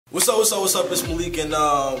What's up, it's Malik, and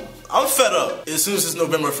I'm fed up. As soon as it's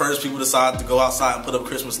November 1st, people decide to go outside and put up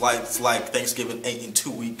Christmas lights like Thanksgiving ain't in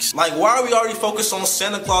 2 weeks. Like, why are we already focused on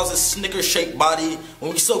Santa Claus's Snicker-shaped body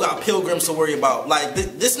when we still got pilgrims to worry about? Like,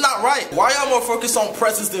 this is not right. Why y'all more focused on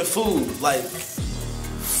presents than food? Like,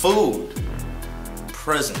 food,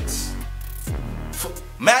 presents,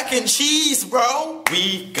 mac and cheese, bro.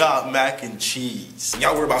 We got mac and cheese.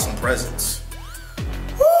 Y'all worry about some presents.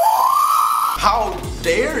 How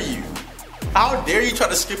dare you? How dare you try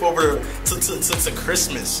to skip over to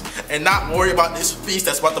Christmas and not worry about this feast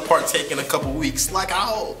that's about to partake in a couple weeks? Like,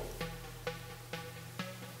 how?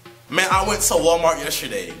 Man, I went to Walmart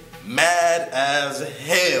yesterday, mad as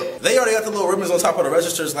hell. They already got the little ribbons on top of the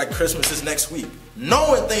registers like Christmas is next week,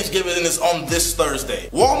 knowing Thanksgiving is on this Thursday.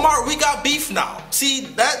 Walmart, we got beef now. See,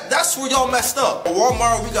 that's where y'all messed up. At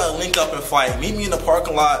Walmart, we gotta link up and fight. Meet me in the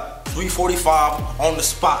parking lot. 3:45 on the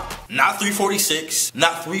spot. Not 3:46,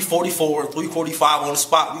 not 3:44, 3:45 on the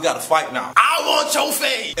spot. We gotta fight now. I want your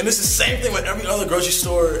face! And it's the same thing with every other grocery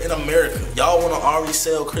store in America. Y'all wanna already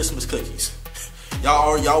sell Christmas cookies.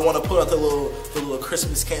 Y'all wanna put out the little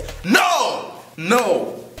Christmas can. No!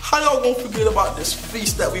 How y'all gonna forget about this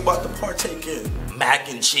feast that we about to partake in? Mac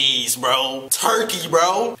and cheese, bro. Turkey,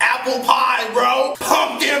 bro. Apple pie, bro.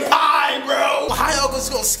 Pumpkin pie, bro. How y'all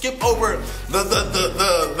just gonna skip over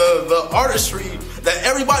the artistry that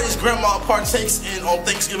everybody's grandma partakes in on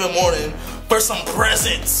Thanksgiving morning for some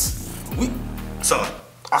presents? Son,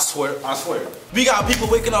 I swear. We got people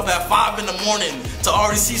waking up at 5 in the morning to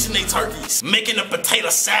already season their turkeys, making a potato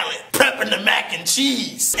salad, prepping the mac and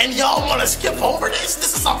cheese. And y'all wanna skip over this?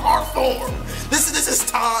 This is a art form. This is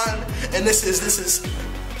time, and this is.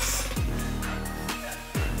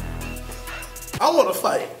 I wanna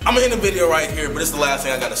fight. I'm gonna end the video right here, but it's the last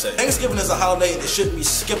thing I gotta say. Thanksgiving is a holiday that shouldn't be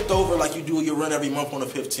skipped over like you do your run every month on the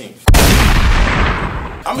 15th.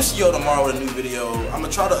 I'm gonna see y'all tomorrow with a new video. I'm gonna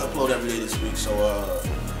try to upload every day this week, so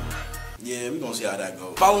yeah, we gonna see how that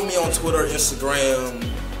goes. Follow me on Twitter, Instagram,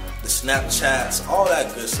 the Snapchats, all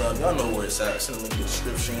that good stuff. Y'all know where it's at. It's in the link in the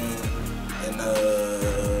description. And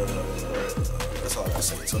that's all I gotta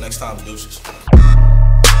say. Until next time, deuces.